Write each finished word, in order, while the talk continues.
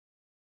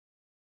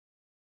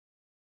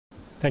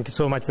Thank you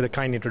so much for the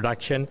kind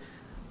introduction.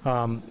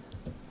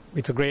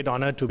 It's a great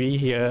honor to be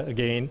here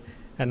again,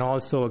 and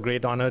also a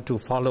great honor to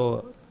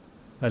follow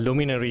a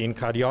luminary in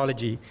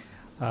cardiology.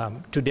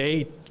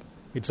 Today,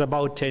 it's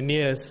about 10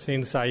 years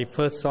since I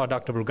first saw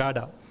Dr.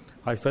 Brugada.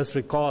 I first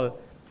recall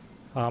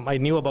I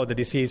knew about the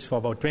disease for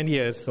about 20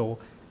 years,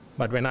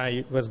 but when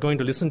I was going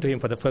to listen to him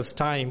for the first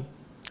time,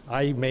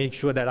 I made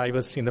sure that I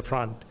was in the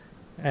front.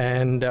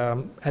 And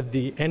at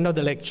the end of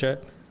the lecture,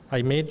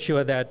 I made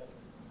sure that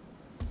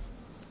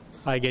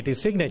I get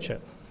his signature.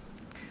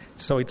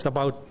 So it's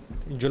about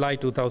July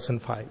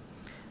 2005.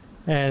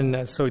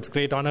 And so it's a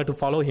great honor to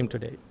follow him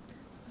today.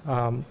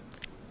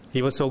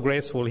 He was so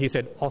graceful. He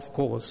said, "Of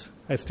course."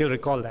 I still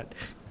recall that,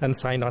 and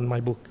signed on my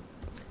book.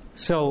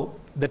 So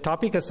the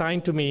topic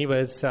assigned to me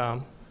was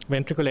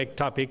ventricular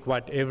ectopic,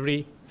 what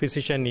every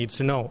physician needs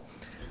to know.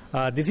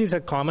 This is a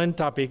common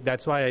topic.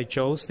 That's why I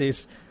chose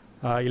this,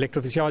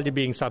 electrophysiology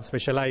being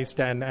subspecialized,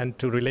 and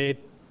to relate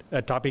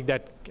a topic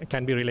that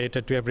can be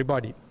related to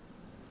everybody.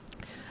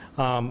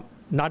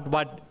 Not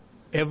what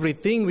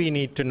everything we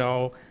need to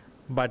know,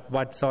 but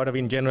what sort of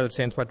in general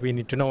sense what we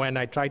need to know, and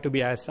I try to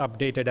be as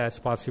updated as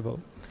possible.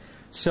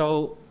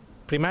 So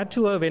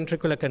premature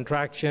ventricular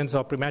contractions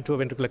or premature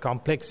ventricular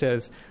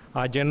complexes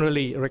are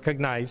generally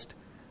recognized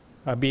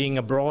being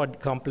a broad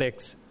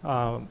complex,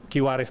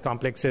 QRS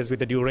complexes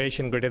with a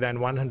duration greater than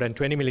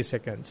 120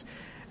 milliseconds.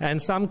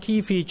 And some key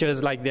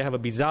features, like they have a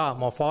bizarre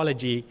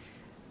morphology,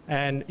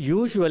 and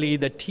usually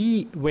the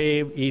T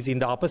wave is in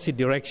the opposite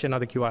direction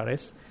of the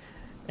QRS.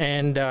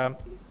 And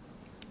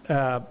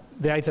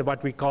there is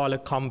what we call a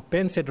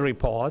compensatory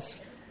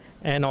pause,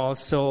 and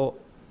also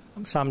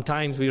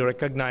sometimes we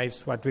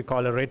recognize what we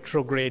call a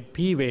retrograde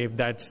P wave.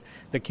 That's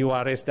the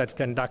QRS that's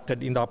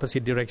conducted in the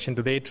opposite direction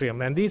to the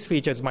atrium. And these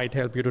features might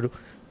help you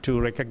to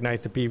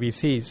recognize the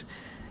PVCs.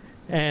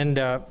 And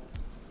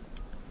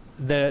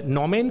the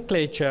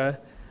nomenclature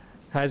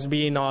has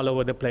been all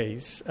over the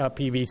place.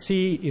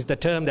 PVC is the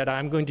term that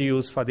I'm going to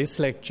use for this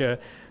lecture,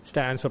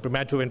 stands for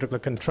premature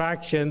ventricular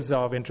contractions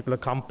or ventricular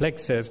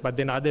complexes, but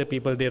then other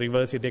people, they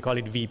reverse it, they call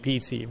it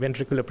VPC,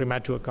 ventricular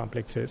premature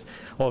complexes,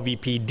 or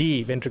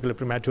VPD, ventricular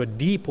premature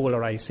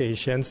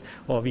depolarizations,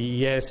 or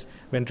VES,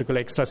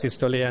 ventricular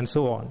extrasystole, and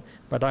so on.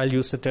 But I'll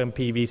use the term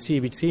PVC,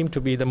 which seems to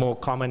be the more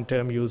common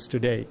term used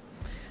today.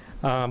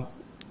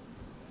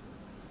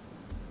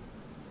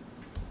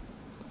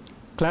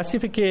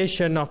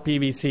 Classification of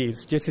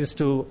PVCs, this is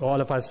to all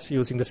of us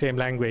using the same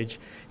language.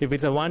 If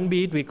it's a one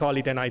beat, we call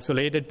it an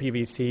isolated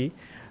PVC.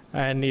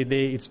 And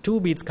it's two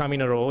beats come in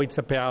a row. It's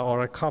a pair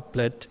or a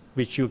couplet,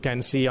 which you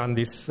can see on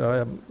this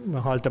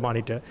Holter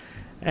monitor.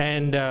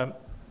 And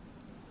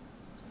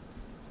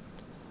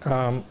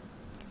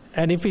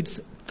if it's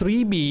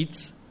three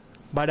beats,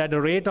 but at a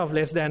rate of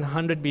less than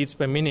 100 beats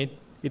per minute,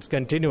 it's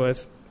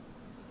continuous.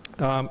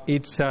 We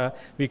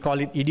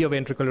call it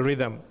idioventricular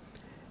rhythm.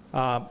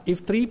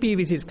 If three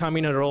PVCs come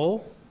in a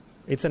row,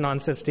 it's a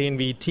non-sustained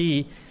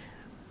VT,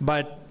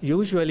 but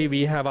usually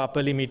we have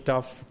upper limit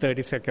of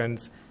 30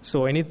 seconds.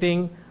 So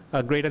anything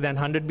greater than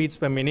 100 beats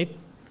per minute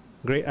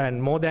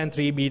and more than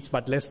 3 beats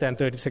but less than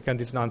 30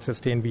 seconds is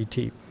non-sustained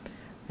VT.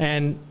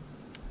 And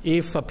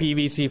if a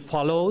PVC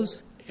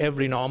follows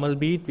every normal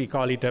beat, we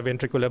call it a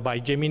ventricular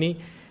bigeminy.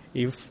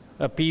 If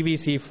a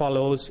PVC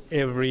follows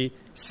every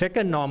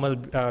second normal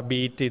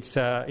beat, it's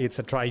a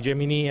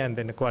trigeminy, and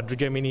then a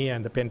quadrigeminy,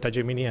 and the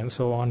pentageminy, and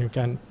so on. You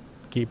can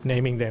keep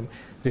naming them.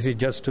 This is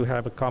just to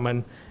have a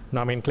common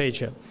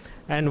nomenclature.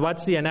 And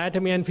what's the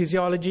anatomy and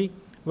physiology?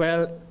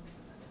 Well,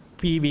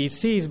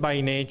 PVCs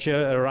by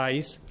nature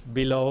arise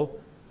below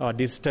or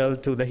distal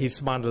to the His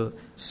bundle.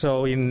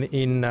 So in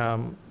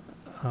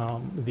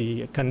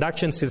the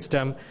conduction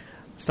system,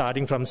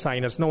 starting from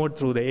sinus node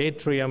through the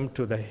atrium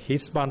to the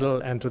His bundle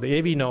and to the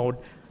AV node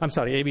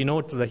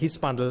to the His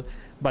bundle,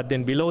 but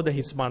then below the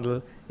His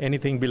bundle,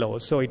 anything below.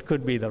 So it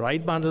could be the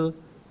right bundle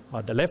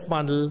or the left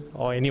bundle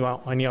or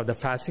any of the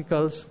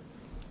fascicles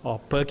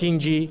or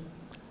Purkinje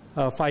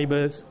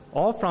fibers,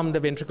 or from the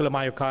ventricular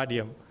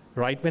myocardium,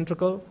 right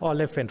ventricle or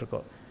left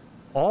ventricle.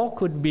 Or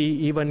could be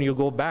even you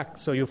go back,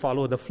 so you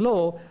follow the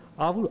flow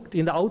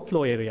in the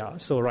outflow area.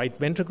 So right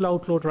ventricular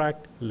outflow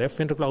tract, left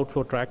ventricular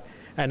outflow tract.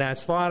 And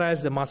as far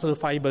as the muscle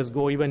fibers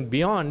go even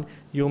beyond,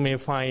 you may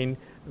find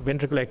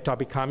ventricular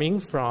ectopic coming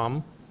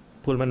from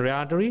pulmonary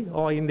artery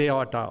or in the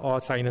aorta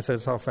or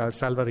sinuses of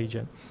Valsalva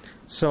region.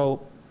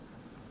 So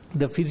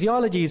the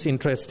physiology is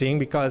interesting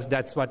because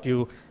that's what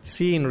you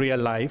see in real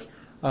life.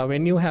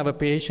 When you have a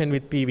patient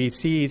with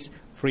PVCs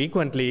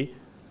frequently,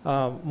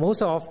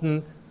 most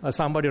often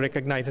somebody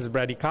recognizes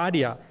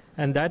bradycardia,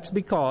 and that's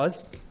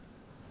because,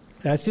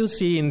 as you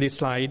see in this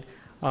slide,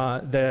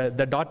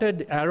 the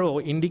dotted arrow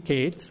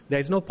indicates there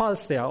is no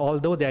pulse there,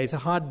 although there is a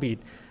heartbeat,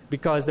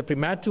 because the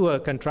premature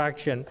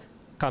contraction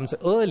comes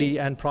early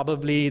and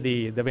probably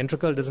the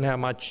ventricle doesn't have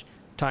much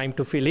time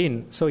to fill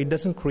in. So it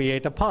doesn't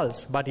create a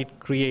pulse, but it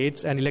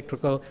creates an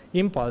electrical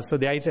impulse. So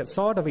there is a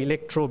sort of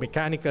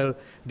electromechanical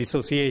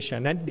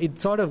dissociation. And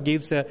it sort of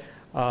gives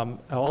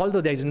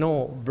although there is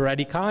no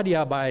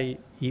bradycardia by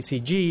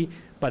ECG,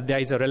 but there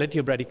is a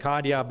relative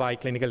bradycardia by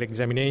clinical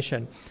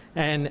examination.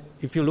 And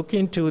if you look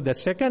into the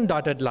second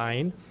dotted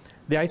line,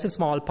 there is a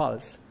small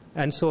pulse.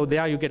 And so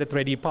there you get a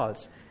 3D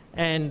pulse.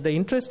 And the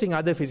interesting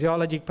other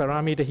physiologic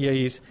parameter here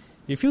is,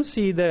 if you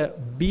see the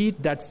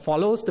beat that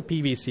follows the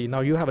PVC, now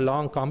you have a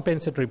long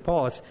compensatory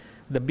pause,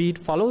 the beat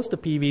follows the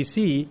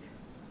PVC,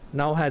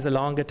 now has a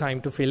longer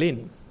time to fill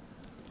in.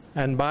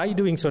 And by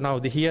doing so now,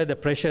 here the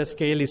pressure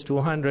scale is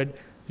 200,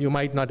 you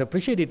might not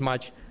appreciate it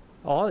much,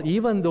 or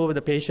even though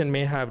the patient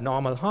may have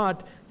normal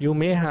heart, you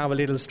may have a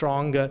little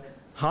stronger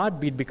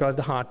heartbeat because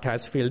the heart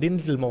has filled in a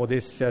little more,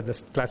 this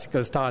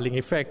classical Starling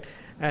effect,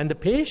 and the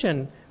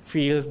patient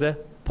feels the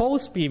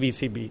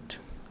post-PVC beat.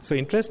 So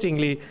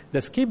interestingly,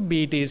 the skip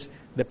beat is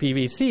the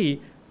PVC,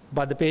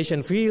 but the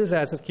patient feels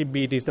as a skip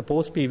beat is the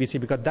post-PVC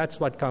because that's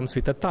what comes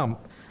with a thump.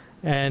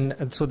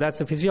 And so that's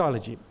the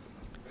physiology.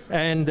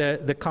 And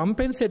the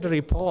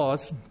compensatory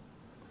pause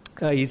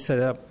it's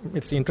an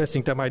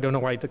interesting term. I don't know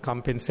why it's a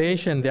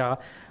compensation there,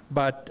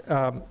 but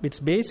it's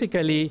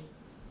basically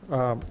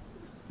when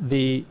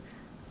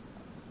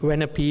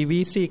a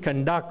PVC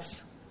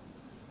conducts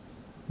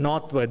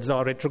northwards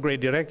or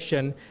retrograde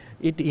direction,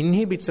 it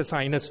inhibits the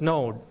sinus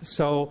node.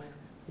 So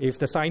if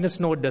the sinus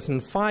node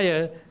doesn't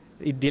fire,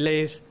 it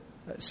delays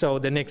so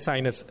the next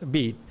sinus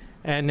beat.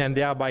 And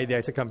thereby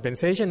there's a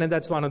compensation, and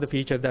that's one of the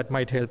features that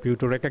might help you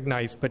to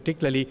recognize,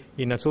 particularly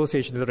in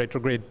association with the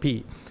retrograde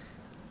P.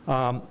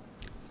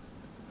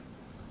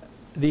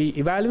 The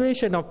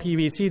evaluation of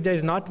PVC,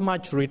 there's not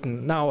much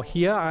written. Now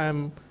here I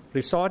am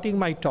resorting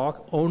my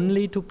talk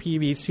only to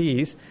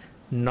PVCs,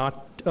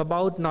 not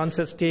about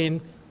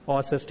non-sustained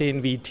or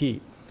sustained VT.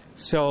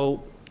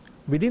 So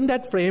within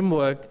that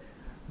framework,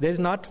 there's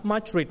not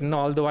much written,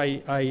 although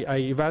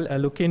I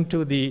look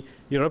into the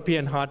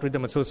European Heart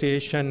Rhythm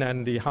Association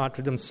and the Heart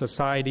Rhythm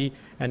Society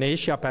and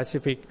Asia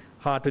Pacific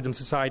Heart Rhythm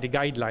Society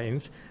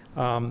guidelines,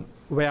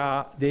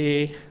 where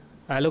they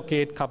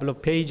allocate a couple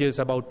of pages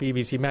about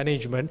PVC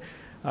management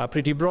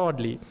pretty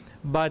broadly.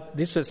 But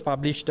this was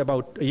published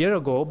about a year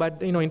ago.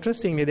 But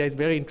interestingly, there's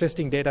very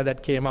interesting data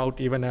that came out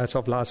even as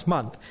of last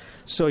month.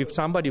 So if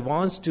somebody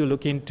wants to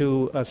look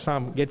into get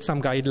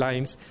some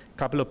guidelines, a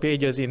couple of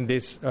pages in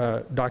this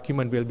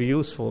document will be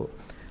useful.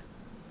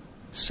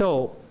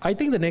 So I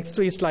think the next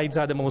 3 slides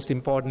are the most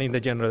important in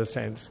the general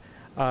sense.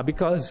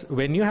 Because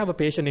when you have a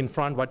patient in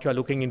front, what you are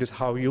looking into is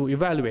how you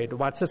evaluate.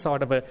 What's the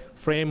sort of a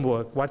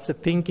framework? What's the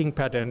thinking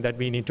pattern that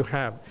we need to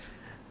have?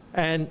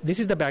 And this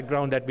is the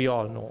background that we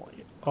all know.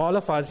 All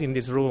of us in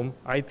this room,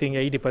 I think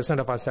 80%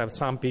 of us have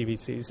some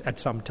PVCs at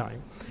some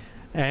time.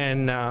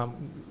 And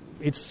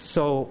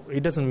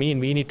it doesn't mean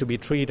we need to be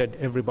treated,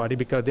 everybody,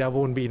 because there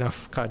won't be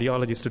enough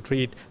cardiologists to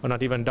treat, or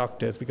not even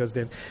doctors.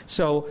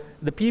 So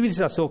the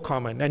PVCs are so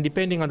common, and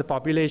depending on the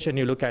population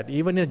you look at,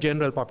 even in the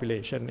general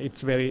population,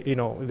 it's very,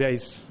 there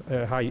is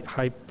a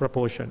high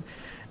proportion.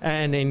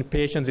 And in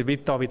patients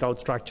with or without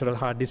structural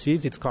heart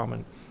disease, it's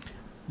common.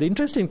 The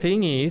interesting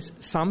thing is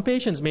some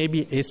patients may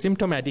be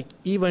asymptomatic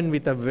even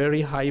with a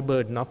very high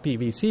burden of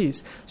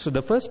PVCs. So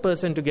the first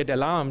person to get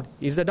alarmed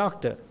is the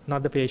doctor,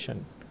 not the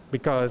patient.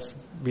 Because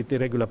with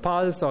irregular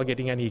pulse or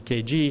getting an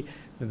EKG,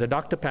 the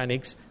doctor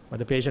panics, but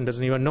the patient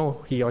doesn't even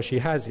know he or she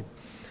has it.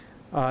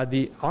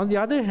 On the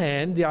other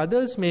hand, the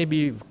others may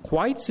be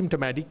quite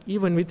symptomatic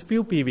even with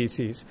few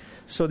PVCs.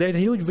 So there's a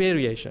huge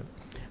variation.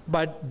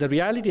 But the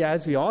reality,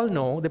 as we all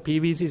know, the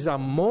PVCs are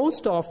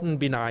most often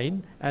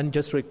benign and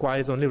just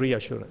requires only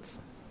reassurance,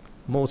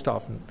 most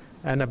often,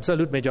 an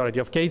absolute majority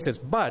of cases.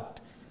 But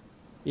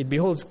it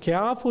behoves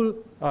careful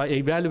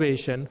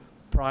evaluation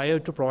prior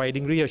to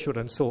providing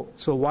reassurance.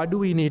 So what do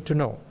we need to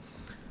know?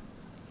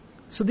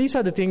 So these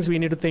are the things we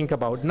need to think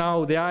about.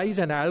 Now, there is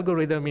an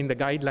algorithm in the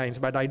guidelines,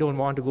 but I don't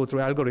want to go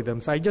through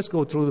algorithms. I just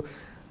go through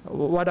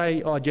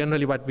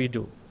generally what we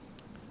do.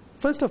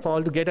 First of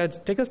all,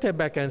 take a step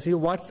back and see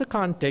what's the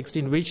context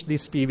in which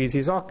these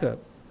PVCs occur.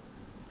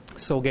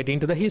 So get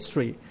into the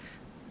history.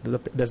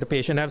 Does the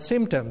patient have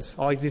symptoms,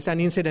 or is this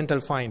an incidental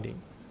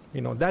finding?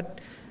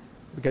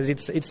 Because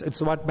it's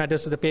what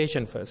matters to the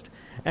patient first.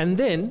 And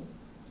then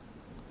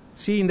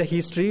see in the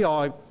history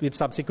or with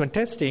subsequent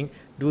testing,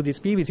 do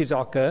these PVCs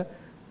occur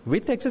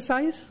with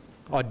exercise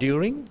or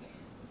during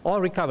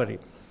or recovery?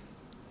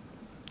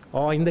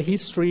 Or in the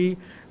history,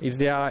 is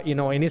there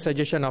any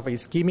suggestion of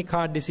ischemic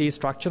heart disease,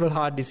 structural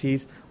heart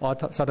disease, or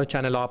sort of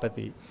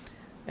channelopathy?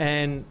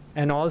 And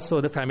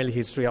also the family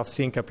history of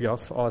syncope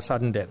or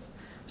sudden death.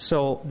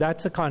 So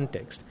that's the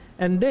context.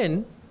 And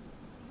then,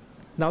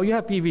 now you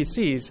have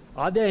PVCs.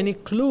 Are there any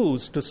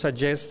clues to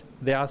suggest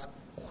they are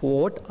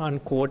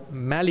quote-unquote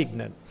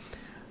malignant?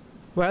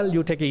 Well,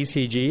 you take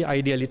ECG,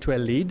 ideally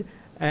 12-lead,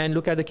 and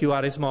look at the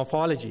QRS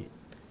morphology.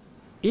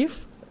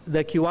 If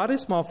the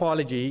QRS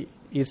morphology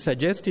is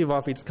suggestive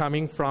of it's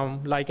coming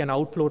from like an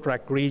outflow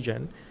tract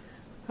region,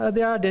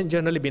 they are then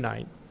generally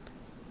benign.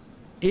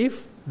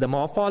 If the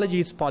morphology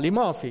is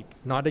polymorphic,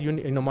 not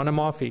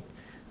monomorphic,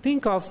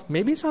 think of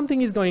maybe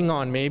something is going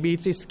on. Maybe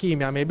it's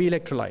ischemia, maybe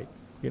electrolyte.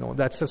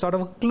 That's a sort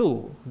of a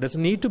clue.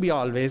 Doesn't need to be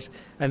always,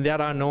 and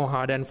there are no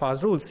hard and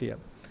fast rules here.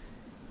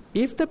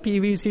 if the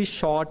PVC is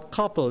short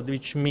coupled,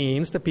 which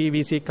means the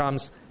PVC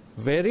comes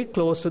very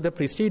close to the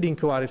preceding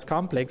QRS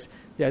complex,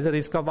 there's a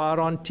risk of R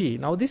on T.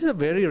 Now, this is a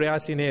very rare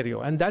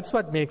scenario, and that's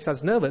what makes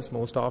us nervous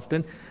most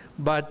often,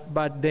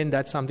 but then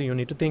that's something you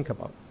need to think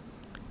about.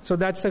 So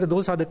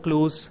those are the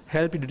clues,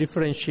 help you to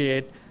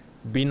differentiate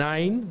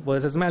benign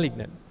versus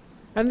malignant.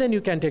 And then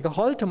you can take a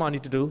Holter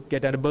monitor to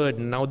get at a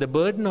burden. Now, the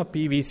burden of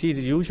PVCs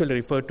is usually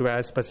referred to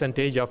as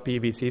percentage of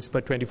PVCs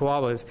per 24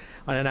 hours.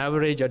 On an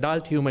average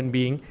adult human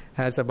being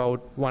has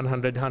about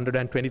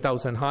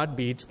 120,000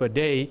 heartbeats per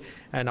day,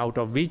 and out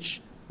of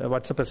which,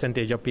 what's the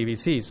percentage of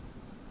PVCs?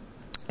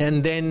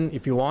 And then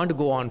if you want to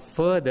go on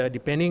further,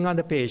 depending on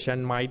the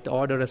patient, might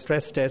order a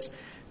stress test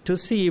to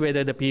see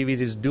whether the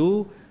PVCs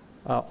do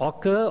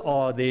occur,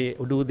 or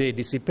do they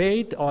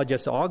dissipate or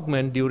just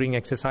augment during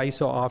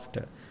exercise or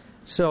after.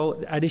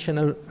 So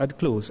additional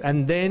clues.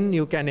 And then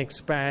you can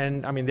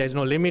expand. I mean, there's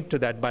no limit to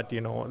that, but,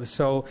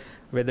 so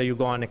whether you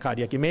go on a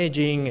cardiac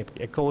imaging,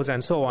 echoes,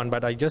 and so on.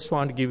 But I just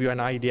want to give you an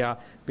idea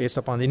based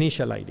upon the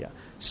initial idea.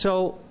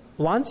 So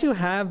once you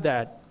have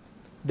that,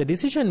 the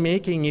decision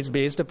making is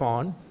based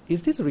upon,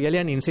 is this really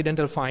an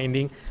incidental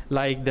finding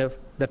like the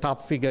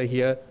top figure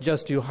here,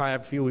 just you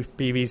have few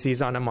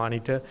PVCs on a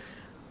monitor,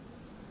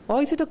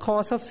 or is it a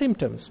cause of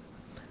symptoms?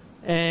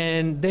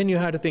 And then you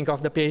have to think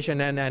of the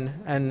patient and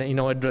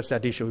address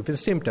that issue with the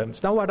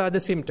symptoms. Now, what are the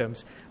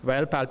symptoms?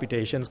 Well,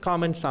 palpitations,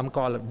 common, some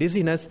call it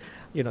dizziness,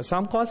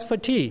 some cause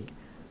fatigue.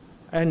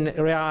 And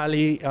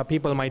rarely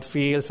people might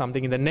feel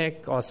something in the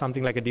neck or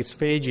something like a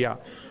dysphagia.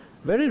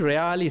 Very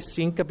rarely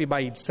syncope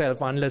by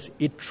itself, unless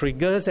it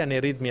triggers an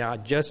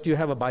arrhythmia. Just you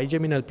have a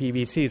bigeminal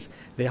PVCs,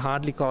 they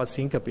hardly cause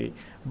syncope.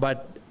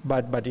 But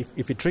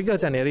if it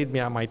triggers an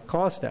arrhythmia, might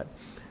cause that.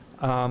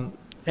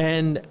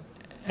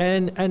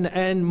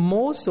 And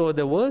more so,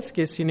 the worst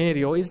case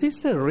scenario, is this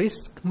the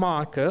risk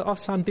marker of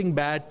something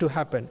bad to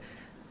happen?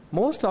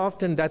 Most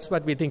often, that's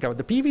what we think of.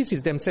 The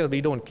PVCs themselves, we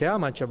don't care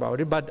much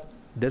about it, but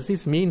does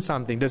this mean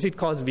something? Does it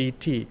cause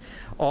VT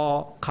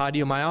or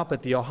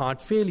cardiomyopathy or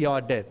heart failure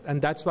or death?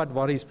 And that's what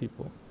worries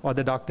people, or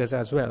the doctors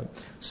as well.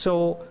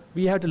 So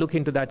we have to look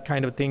into that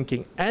kind of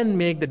thinking and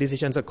make the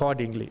decisions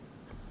accordingly.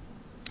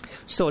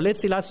 So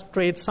let's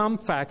illustrate some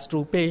facts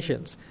through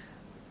patients.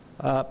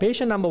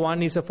 Patient number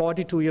 1 is a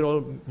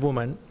 42-year-old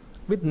woman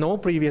with no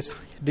previous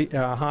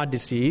heart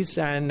disease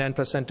and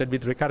presented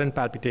with recurrent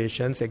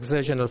palpitations,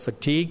 exertional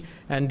fatigue,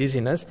 and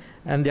dizziness.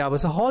 And there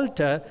was a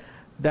Holter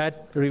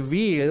that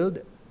revealed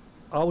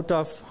out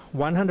of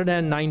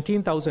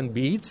 119,000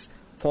 beats,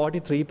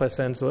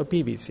 43% were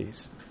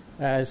PVCs,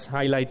 as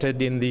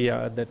highlighted in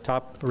the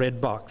top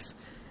red box.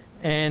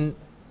 And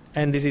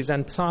this is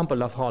a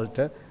sample of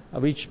Holter,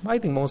 which I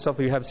think most of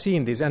you have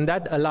seen this. And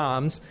that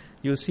alarms.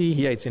 You see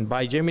here it's in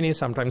bigeminy,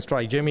 sometimes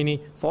trigeminy.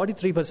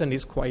 43%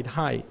 is quite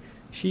high.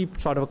 She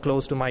sort of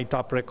close to my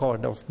top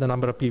record of the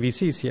number of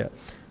PVCs here.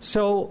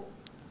 So,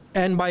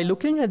 and by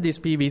looking at these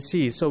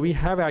PVCs, so we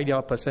have an idea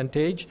of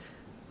percentage,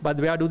 but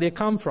where do they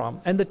come from?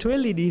 And the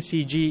 12-lead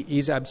ECG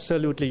is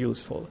absolutely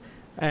useful.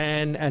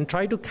 And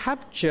try to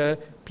capture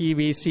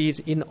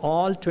PVCs in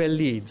all 12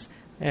 leads.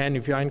 And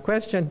if you are in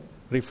question,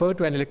 refer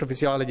to an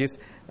electrophysiologist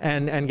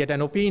and get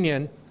an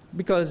opinion,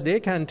 because they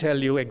can tell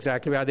you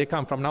exactly where they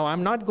come from. Now,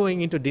 I'm not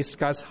going in to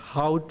discuss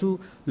how to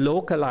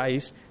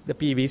localize the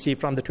PVC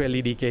from the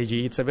 12-lead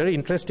EKG. It's a very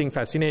interesting,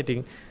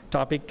 fascinating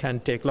topic, can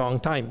take a long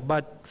time.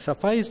 But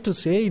suffice to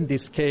say, in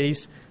this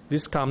case,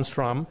 this comes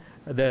from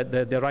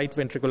the right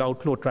ventricular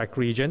outflow tract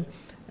region.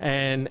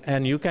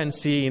 And you can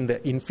see in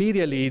the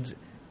inferior leads,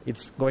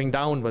 it's going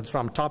downwards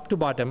from top to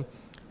bottom.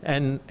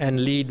 And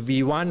lead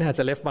V1 has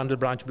a left bundle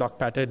branch block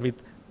pattern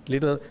with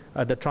little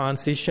the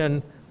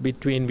transition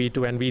between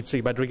V2 and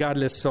V3, but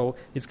regardless, so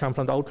it's come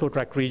from the outflow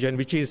tract region,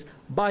 which is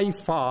by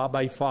far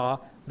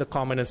the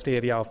commonest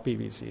area of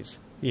PVCs.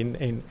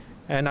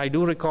 And I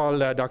do recall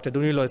Dr.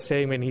 Dunilo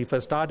saying when he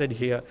first started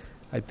here,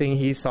 I think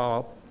he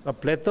saw a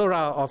plethora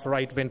of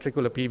right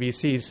ventricular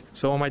PVCs,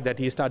 so much that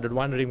he started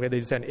wondering whether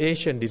it's an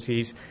Asian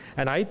disease.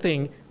 And I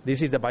think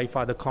this is by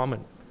far the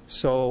common.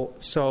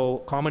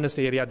 So commonest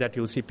area that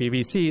you see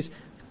PVCs,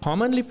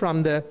 commonly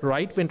from the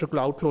right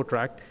ventricular outflow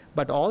tract,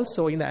 but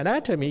also in the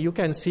anatomy, you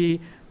can see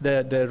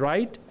the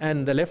right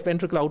and the left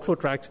ventricular outflow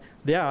tracts,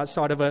 they are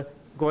sort of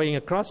going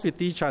across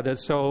with each other,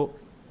 so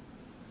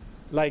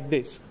like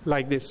this.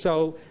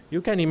 So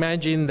you can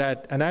imagine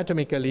that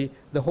anatomically,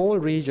 the whole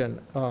region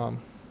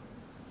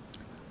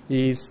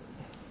is,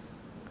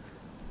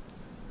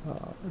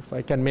 if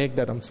I can make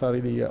that, I'm sorry,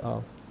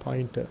 the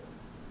pointer.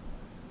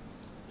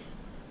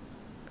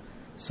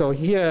 So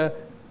here,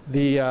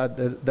 the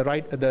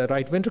right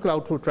ventricular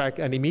outflow tract,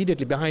 and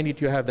immediately behind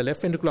it you have the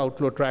left ventricular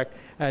outflow tract,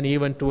 and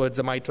even towards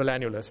the mitral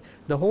annulus.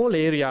 The whole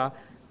area,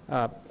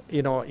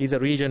 is a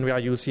region where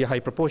you see a high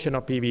proportion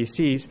of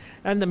PVCs,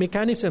 and the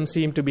mechanism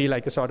seems to be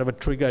like a sort of a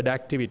triggered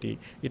activity.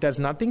 It has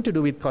nothing to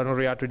do with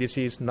coronary artery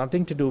disease,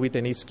 nothing to do with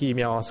any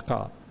ischemia or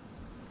scar.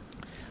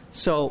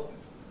 So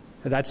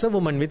that's a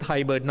woman with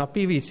high burden of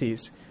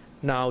PVCs.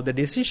 Now, the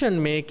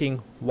decision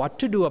making, what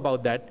to do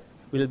about that,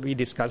 will be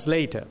discussed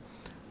later.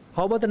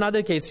 How about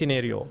another case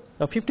scenario?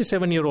 A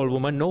 57-year-old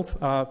woman, no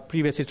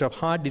previous history of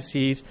heart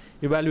disease,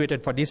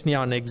 evaluated for dyspnea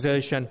on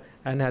exertion,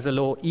 and has a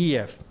low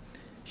EF.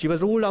 She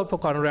was ruled out for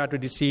coronary artery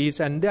disease,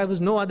 and there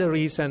was no other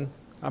reason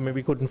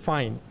we couldn't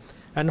find.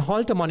 And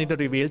Holter monitor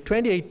revealed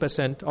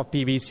 28% of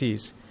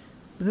PVCs.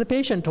 The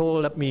patient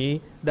told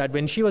me that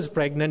when she was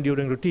pregnant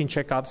during routine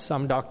checkups,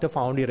 some doctor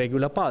found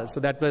irregular pulse. So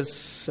that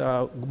was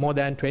more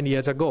than 20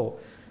 years ago.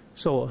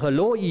 So her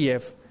low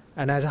EF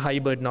and has a high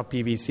burden of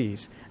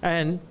PVCs.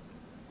 And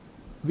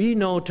we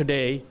know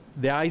today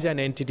there is an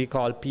entity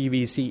called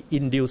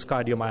PVC-induced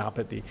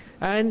cardiomyopathy.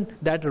 And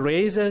that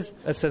raises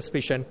a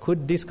suspicion,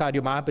 could this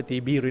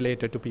cardiomyopathy be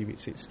related to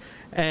PVCs?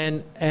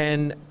 And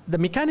the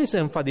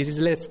mechanism for this is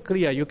less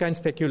clear. You can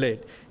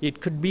speculate.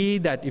 It could be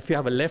that if you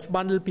have a left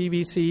bundle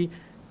PVC,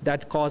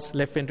 that causes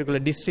left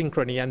ventricular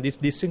dyssynchrony, and this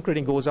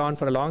dyssynchrony goes on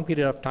for a long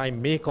period of time,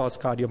 may cause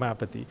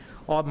cardiomyopathy,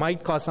 or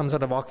might cause some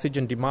sort of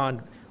oxygen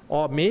demand,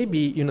 or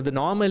maybe,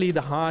 normally the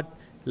heart,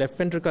 left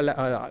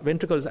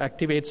ventricles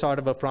activate sort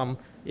of from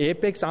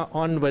apex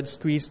onwards,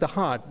 squeeze the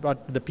heart,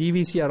 but the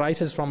PVC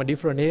arises from a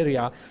different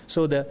area,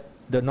 so the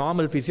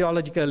normal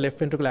physiological left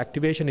ventricle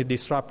activation is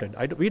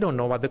disrupted. We don't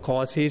know what the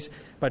cause is,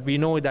 but we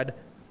know that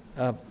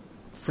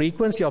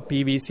frequency of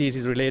PVCs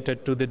is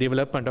related to the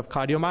development of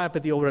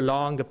cardiomyopathy over a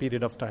longer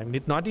period of time.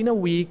 It's not in a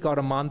week or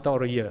a month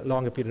or a year,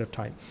 longer period of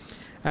time.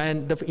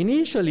 And the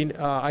initial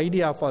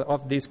idea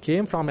of this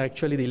came from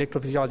actually the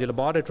electrophysiology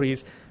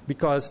laboratories,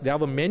 because there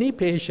were many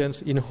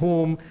patients in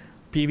whom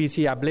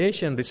PVC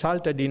ablation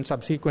resulted in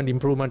subsequent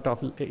improvement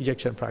of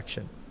ejection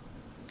fraction.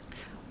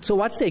 So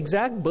what's the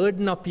exact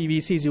burden of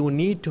PVCs you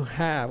need to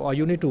have or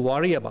you need to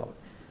worry about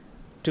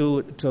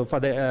for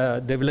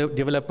the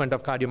development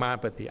of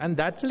cardiomyopathy? And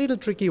that's a little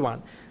tricky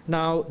one.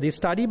 Now, the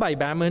study by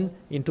Mevan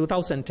in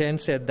 2010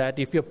 said that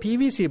if your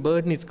PVC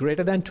burden is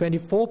greater than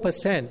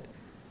 24%,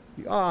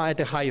 you are at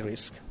a high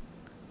risk.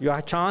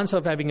 Your chance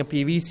of having a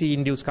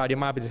PVC-induced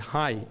cardiomyopathy is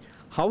high.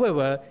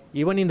 However,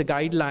 even in the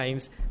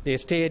guidelines, they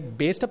state,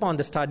 based upon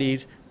the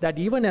studies, that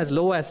even as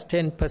low as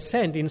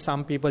 10% in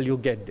some people, you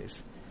get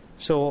this.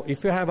 So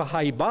if you have a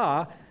high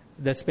bar,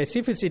 the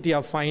specificity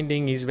of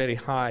finding is very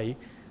high.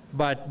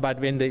 But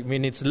when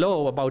it's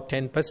low, about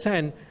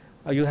 10%,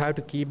 you have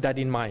to keep that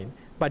in mind.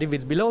 But if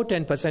it's below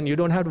 10%, you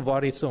don't have to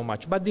worry so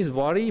much. But this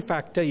worry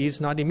factor is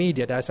not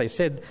immediate. As I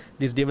said,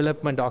 this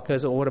development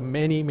occurs over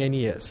many, many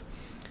years.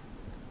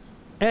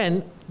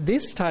 And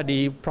this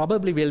study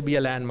probably will be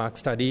a landmark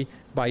study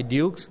by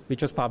Dukes,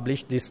 which was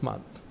published this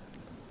month.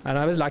 And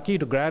I was lucky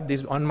to grab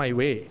this on my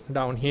way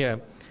down here.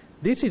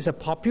 This is a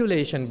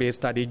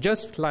population-based study,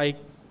 just like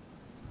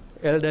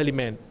elderly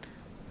men.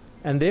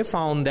 And they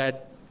found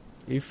that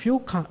if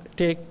you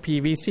take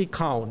PVC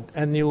count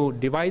and you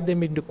divide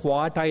them into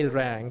quartile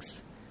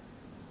ranks,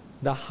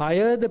 the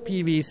higher the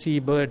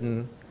PVC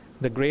burden,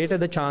 the greater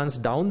the chance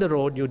down the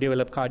road you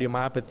develop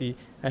cardiomyopathy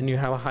and you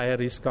have a higher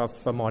risk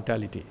of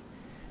mortality.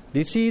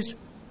 This is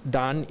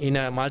done in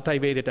a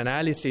multivariate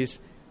analysis,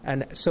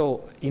 and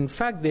so in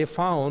fact they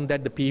found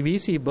that the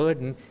PVC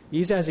burden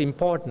is as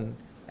important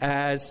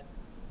as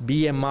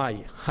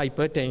BMI,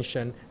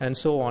 hypertension, and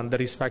so on, the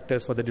risk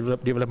factors for the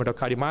development of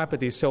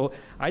cardiomyopathy. So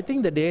I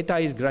think the data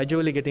is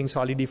gradually getting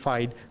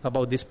solidified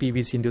about this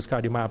PVC-induced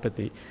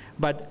cardiomyopathy.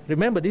 But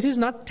remember, this is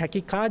not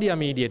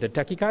tachycardia-mediated.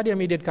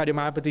 Tachycardia-mediated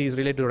cardiomyopathy is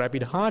related to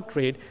rapid heart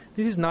rate.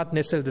 This is not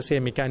necessarily the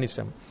same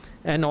mechanism.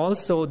 And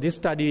also, this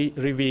study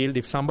revealed,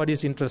 if somebody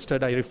is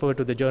interested, I refer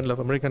to the Journal of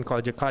American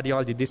College of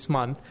Cardiology this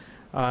month,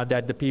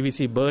 that the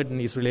PVC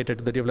burden is related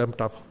to the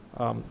development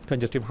of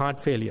congestive heart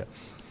failure.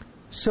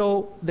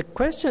 So the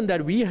question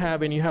that we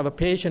have when you have a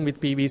patient with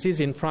PVCs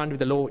in front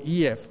with a low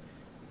EF,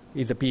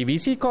 is the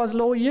PVC cause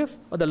low EF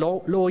or the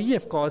low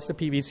EF cause the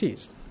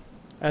PVCs?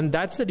 And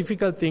that's a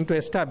difficult thing to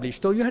establish.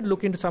 So you had to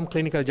look into some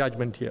clinical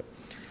judgment here.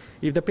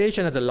 If the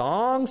patient has a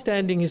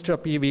long-standing history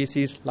of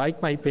PVCs,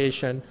 like my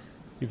patient,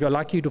 if you're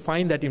lucky to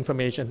find that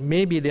information,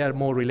 maybe they are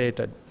more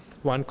related.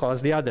 One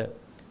cause the other.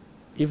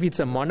 If it's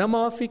a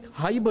monomorphic,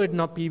 high burden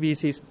of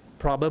PVCs,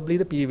 probably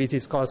the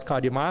PVCs cause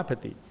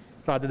cardiomyopathy,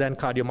 rather than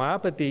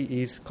cardiomyopathy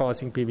is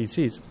causing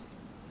PVCs.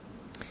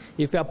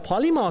 If you have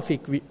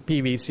polymorphic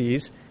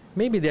PVCs,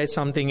 maybe there's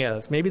something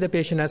else. Maybe the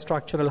patient has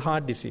structural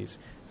heart disease.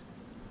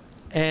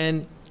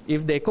 And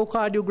if the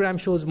echocardiogram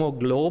shows more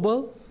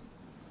global,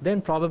 then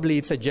probably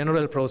it's a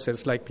general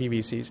process like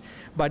PVCs.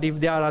 But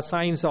if there are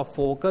signs of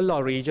focal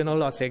or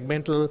regional or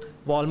segmental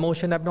wall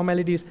motion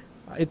abnormalities,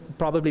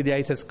 probably there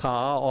is a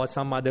scar or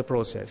some other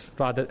process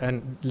rather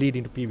than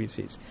leading to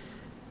PVCs.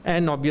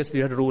 And obviously,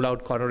 you have to rule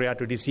out coronary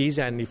artery disease,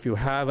 and if you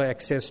have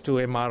access to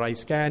MRI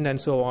scan and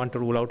so on, to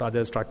rule out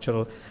other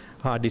structural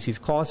heart disease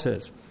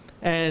causes.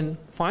 And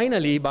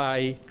finally,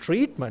 by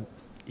treatment,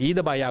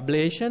 either by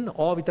ablation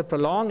or with a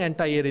prolonged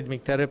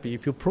antiarrhythmic therapy,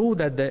 if you prove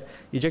that the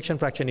ejection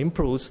fraction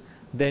improves,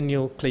 then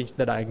you clinch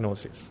the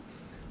diagnosis.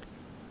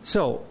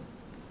 So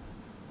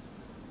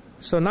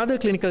So another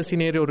clinical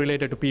scenario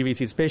related to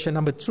PVC is patient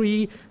number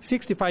 3,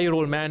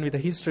 65-year-old man with a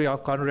history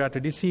of coronary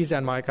artery disease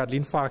and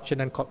myocardial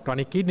infarction and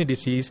chronic kidney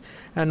disease.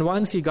 And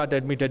once he got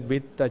admitted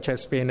with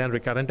chest pain and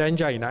recurrent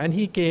angina. And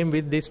he came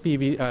with this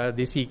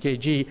this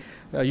EKG.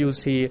 You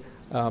see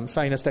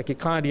sinus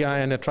tachycardia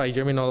and a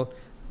trigeminal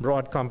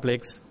broad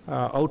complex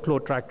outflow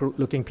tract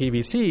looking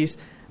PVCs.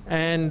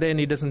 And then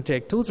it doesn't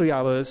take 2-3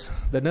 hours.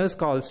 The nurse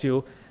calls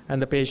you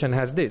and the patient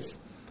has this.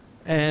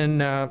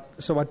 And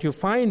so what you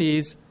find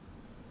is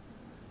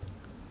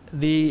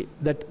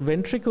that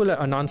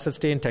ventricular or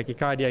non-sustained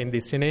tachycardia in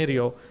this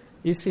scenario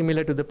is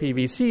similar to the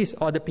PVCs,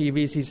 or the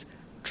PVCs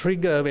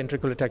trigger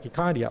ventricular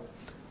tachycardia.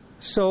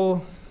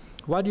 So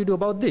what do you do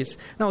about this?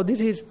 Now,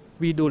 this is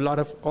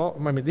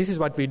this is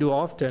what we do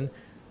often.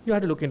 You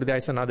have to look into that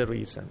as another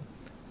reason.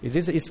 Is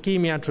this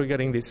ischemia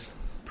triggering this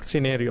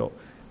scenario?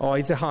 Or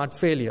is it heart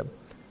failure?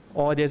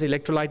 Or there's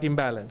electrolyte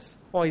imbalance?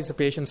 Or is the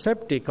patient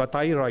septic or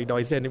thyroid?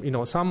 Or is there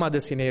some other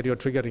scenario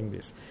triggering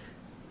this?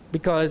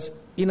 Because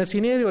in a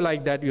scenario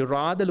like that, you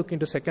rather look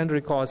into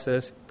secondary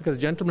causes, because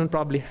the gentleman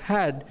probably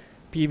had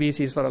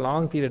PVCs for a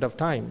long period of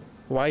time.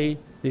 Why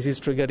this is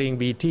triggering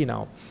VT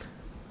now?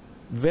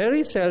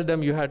 Very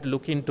seldom you have to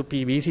look into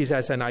PVCs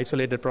as an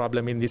isolated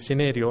problem in this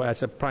scenario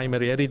as a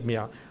primary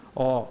arrhythmia.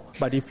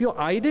 But if you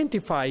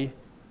identify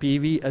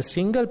a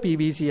single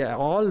PVC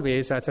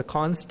always as a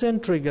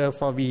constant trigger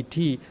for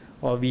VT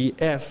or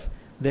VF,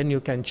 then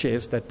you can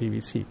chase that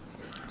PVC.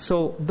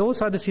 So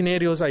those are the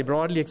scenarios I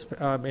broadly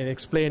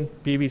explain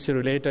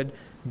PVC-related,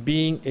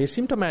 being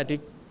asymptomatic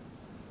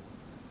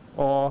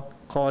or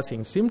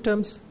causing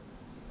symptoms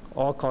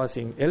or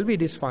causing LV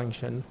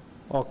dysfunction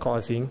or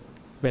causing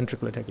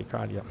ventricular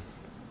tachycardia.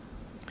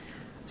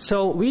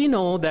 So we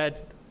know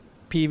that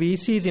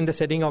PVCs in the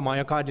setting of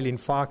myocardial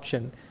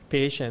infarction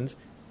patients,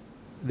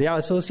 they are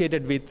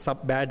associated with some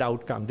bad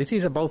outcome. This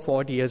is about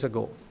 40 years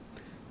ago.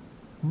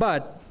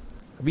 But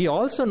we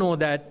also know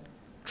that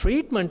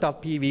treatment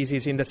of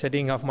PVCs in the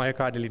setting of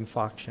myocardial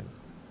infarction,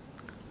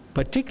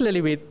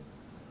 particularly with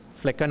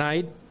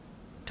flecainide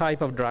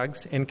type of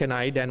drugs,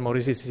 encainide and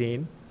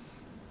morisicine,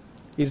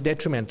 is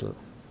detrimental.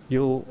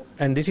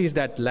 And this is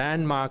that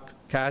landmark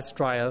CAS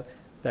trial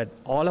that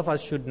all of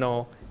us should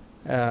know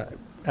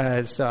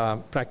as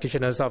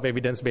practitioners of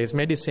evidence-based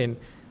medicine,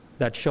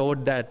 that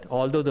showed that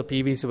although the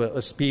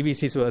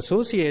PVCs were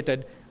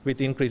associated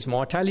with increased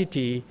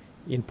mortality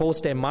in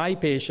post-MI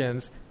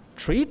patients,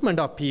 treatment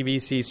of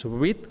PVCs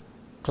with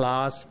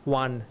class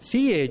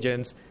 1C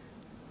agents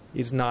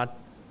is not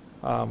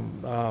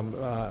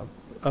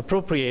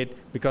appropriate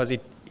because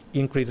it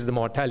increases the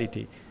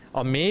mortality.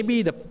 Or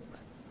maybe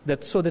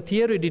so the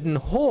theory didn't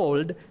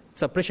hold,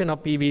 suppression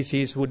of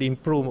PVCs would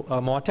improve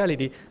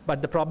mortality,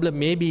 but the problem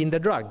may be in the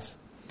drugs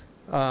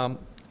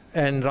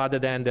and rather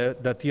than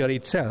the theory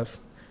itself.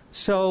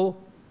 So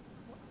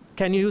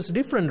can you use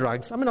different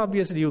drugs? I mean,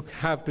 obviously you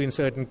have to in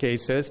certain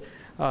cases.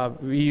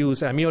 We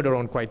use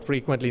amiodarone quite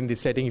frequently in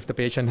this setting if the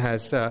patient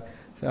has, because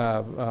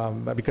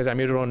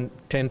amiodarone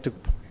tend to,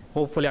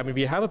 hopefully, I mean,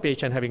 we have a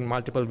patient having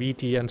multiple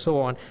VT and so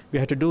on, we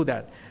have to do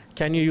that.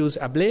 Can you use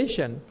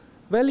ablation?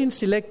 Well, in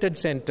selected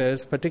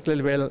centers,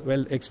 particularly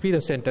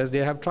well-experienced centers, they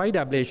have tried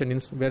ablation in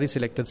very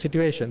selected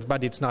situations,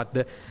 but it's not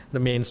the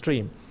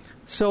mainstream.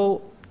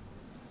 So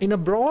in a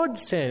broad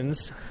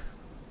sense,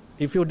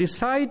 if you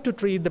decide to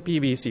treat the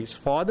PVCs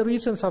for the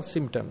reasons of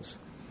symptoms,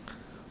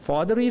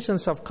 for the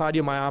reasons of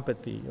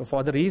cardiomyopathy, or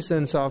for the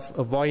reasons of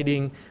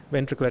avoiding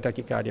ventricular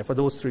tachycardia, for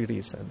those 3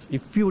 reasons,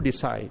 if you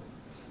decide,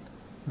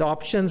 the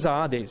options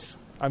are this.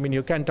 I mean,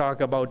 you can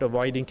talk about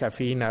avoiding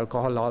caffeine,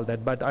 alcohol, all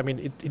that, but I mean,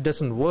 it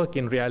doesn't work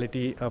in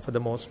reality for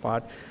the most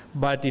part.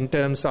 But in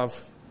terms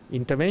of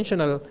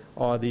interventional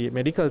or the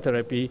medical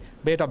therapy,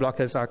 beta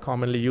blockers are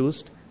commonly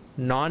used.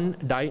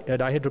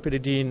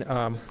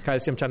 Non-dihydropyridine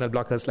calcium channel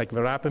blockers like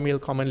verapamil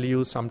commonly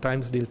used,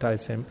 sometimes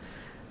diltiazem.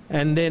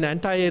 And then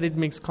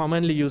antiarrhythmics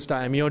commonly used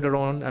are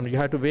amiodarone, and you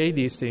have to weigh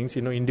these things,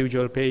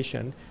 individual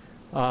patient.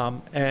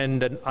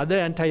 And other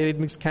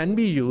antiarrhythmics can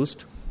be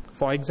used,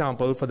 for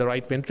example, for the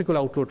right ventricular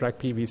outflow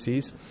tract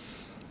PVCs.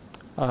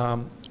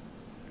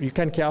 You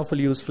can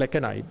carefully use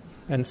flecainide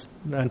and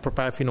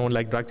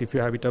propafenone-like drugs if you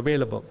have it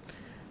available.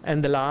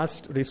 And the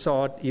last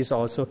resort is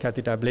also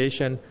catheter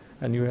ablation,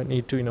 and you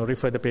need to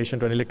refer the patient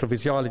to an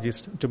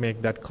electrophysiologist to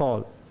make that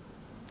call.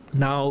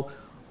 Now,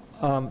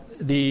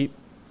 the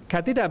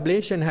catheter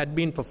ablation had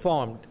been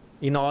performed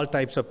in all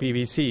types of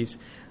PVCs.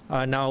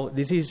 Now,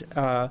 this is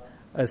a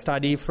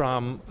study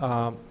from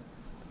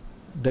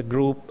the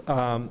group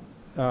of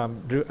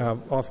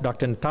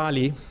Dr.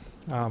 Natali.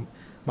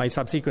 My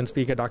subsequent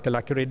speaker, Dr.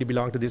 Lakhireddy,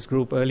 belonged to this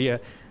group earlier,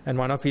 and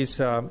one of his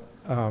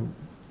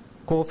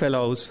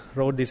co-fellows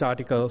wrote this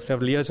article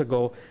several years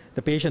ago,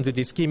 the patient with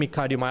ischemic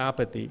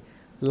cardiomyopathy.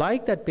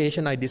 Like that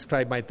patient I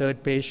described, my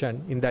third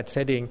patient, in that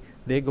setting,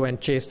 they go and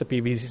chase the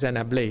PVCs and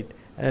ablate,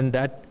 and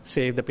that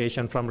saved the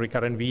patient from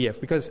recurrent VF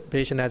because the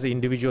patient has an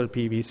individual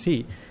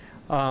PVC.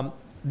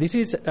 This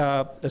is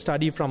a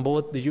study from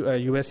both the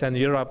US and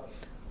Europe.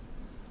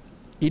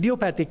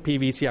 idiopathic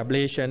PVC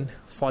ablation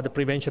for the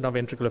prevention of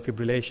ventricular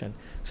fibrillation.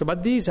 So,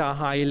 but these are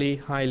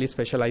highly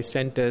specialized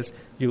centers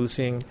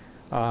using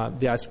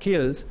their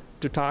skills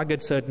to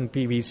target certain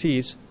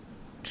PVCs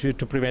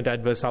to prevent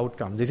adverse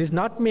outcome. This is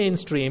not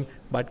mainstream,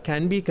 but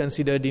can be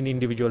considered in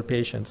individual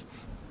patients.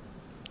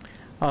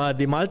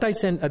 The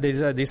multi-center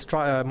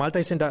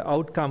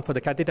outcome for the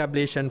catheter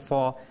ablation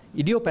for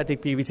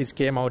idiopathic PVCs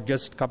came out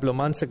just a couple of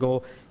months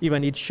ago.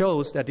 Even it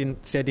shows that in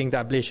setting the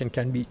ablation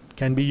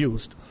can be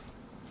used.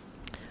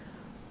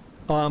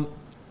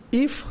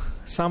 If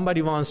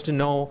somebody wants to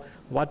know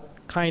what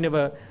kind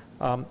of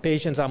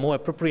patients are more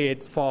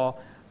appropriate for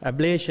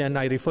ablation,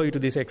 I refer you to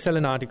this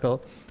excellent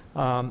article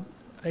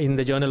in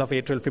the Journal of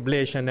Atrial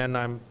Fibrillation, and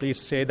I'm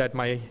pleased to say that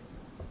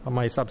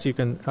my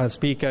subsequent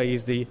speaker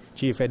is the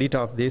chief editor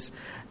of this,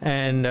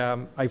 and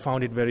I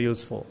found it very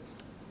useful.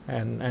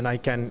 And I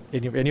can,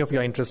 if any of you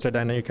are interested,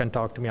 I know you can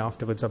talk to me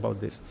afterwards about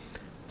this.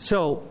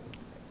 So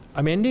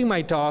I'm ending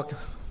my talk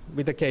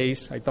with a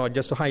case, I thought,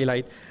 just to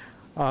highlight.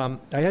 I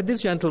had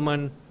this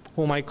gentleman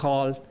whom I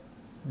call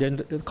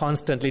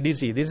constantly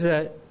dizzy. This is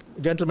a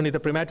gentleman with a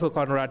premature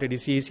coronary artery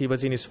disease. He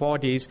was in his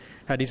 40s,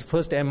 had his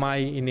first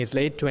MI in his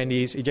late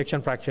 20s.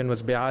 Ejection fraction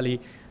was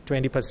barely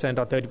 20%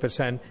 or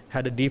 30%,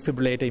 had a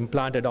defibrillator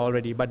implanted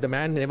already. But the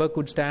man never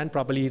could stand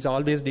properly. He's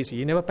always dizzy.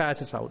 He never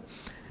passes out.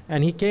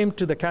 And he came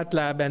to the cath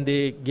lab, and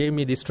they gave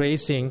me this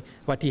tracing.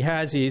 What he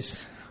has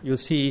is, you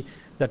see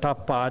the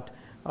top part,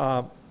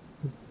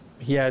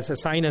 he has a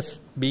sinus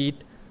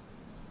beat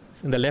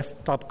in the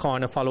left top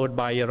corner, followed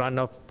by a run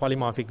of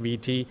polymorphic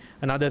VT,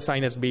 another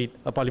sinus beat,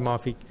 a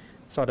polymorphic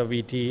sort of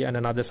VT, and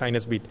another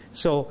sinus beat.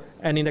 So,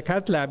 and in the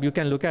cath lab, you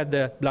can look at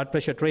the blood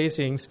pressure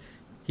tracings.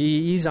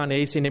 He is on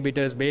ACE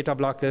inhibitors, beta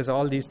blockers,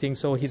 all these things.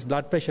 So his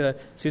blood pressure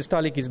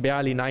systolic is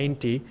barely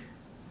 90,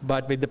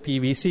 but with the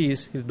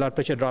PVCs, his blood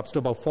pressure drops to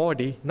about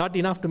 40. Not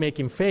enough to make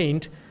him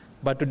faint,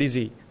 but to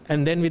dizzy.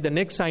 And then with the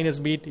next sinus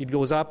beat, it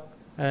goes up,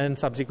 and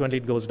subsequently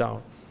it goes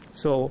down.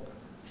 So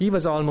he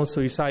was almost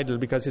suicidal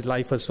because his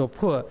life was so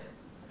poor,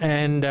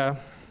 and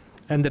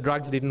the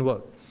drugs didn't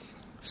work.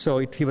 So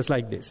he was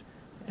like this.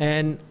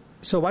 And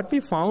so what we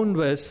found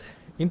was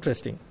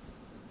interesting.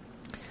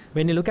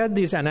 When you look at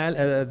this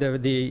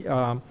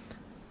the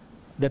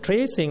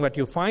tracing, what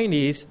you find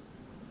is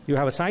you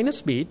have a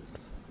sinus beat,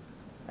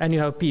 and you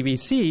have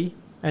PVC,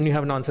 and you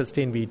have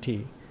non-sustained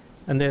VT.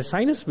 And there's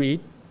sinus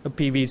beat, a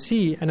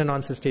PVC, and a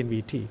non-sustained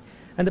VT.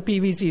 And the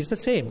PVC is the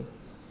same.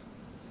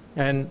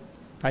 And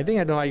I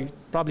think, I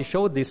probably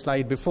showed this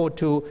slide before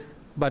too,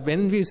 but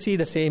when we see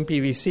the same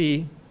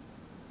PVC,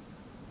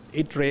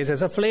 it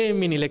raises a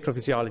flame in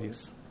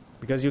electrophysiologists,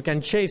 because you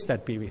can chase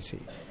that PVC.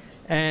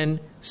 And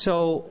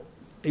so,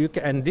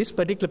 and this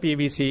particular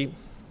PVC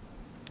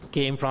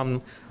came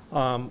from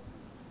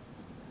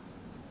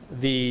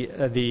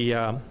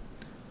the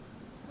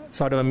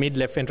sort of a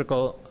mid-left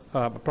ventricle,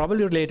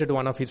 probably related to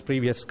one of his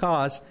previous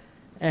scars.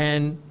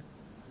 And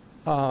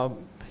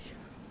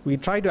we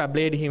tried to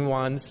ablate him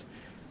once,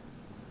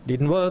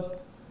 didn't work,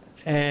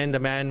 and the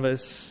man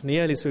was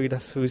nearly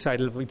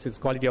suicidal with his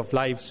quality of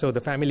life. So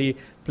the family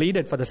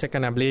pleaded for the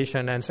second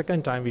ablation, and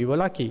second time we were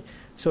lucky.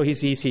 So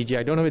his ECG,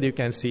 I don't know whether you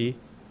can see,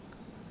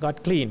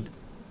 got cleaned.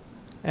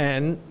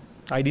 And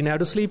I didn't have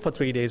to sleep for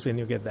 3 days when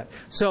you get that.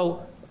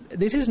 So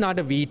this is not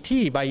a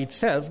VT by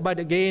itself, but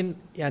again,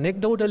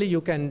 anecdotally,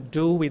 you can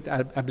do with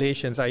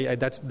ablations.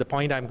 That's the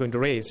point I'm going to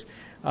raise.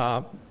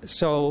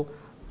 So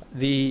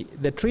the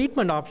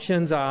treatment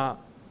options are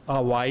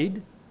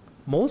wide.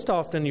 Most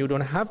often, you don't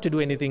have to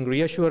do anything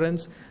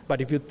reassurance,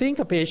 but if you think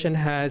a patient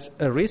has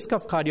a risk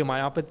of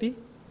cardiomyopathy,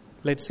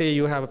 let's say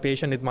you have a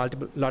patient with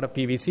lot of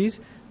PVCs,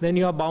 then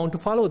you are bound to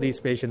follow these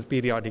patients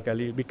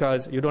periodically,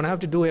 because you don't have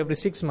to do every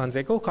 6 months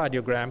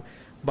echocardiogram,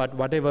 but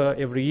whatever,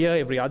 every year,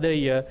 every other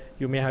year,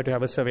 you may have to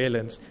have a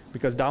surveillance,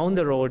 because down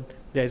the road,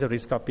 there is a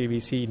risk of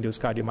PVC-induced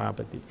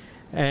cardiomyopathy.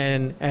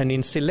 And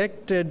in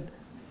selected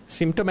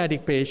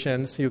symptomatic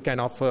patients, you can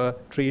offer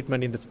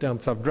treatment in the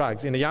terms of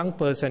drugs. In a young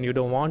person, you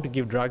don't want to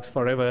give drugs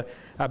forever.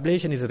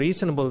 Ablation is a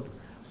reasonable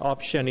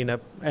option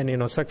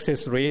and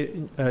success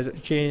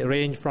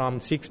range from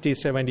 60,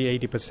 70,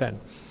 80%.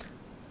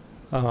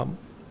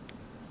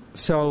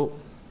 So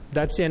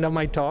that's the end of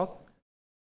my talk.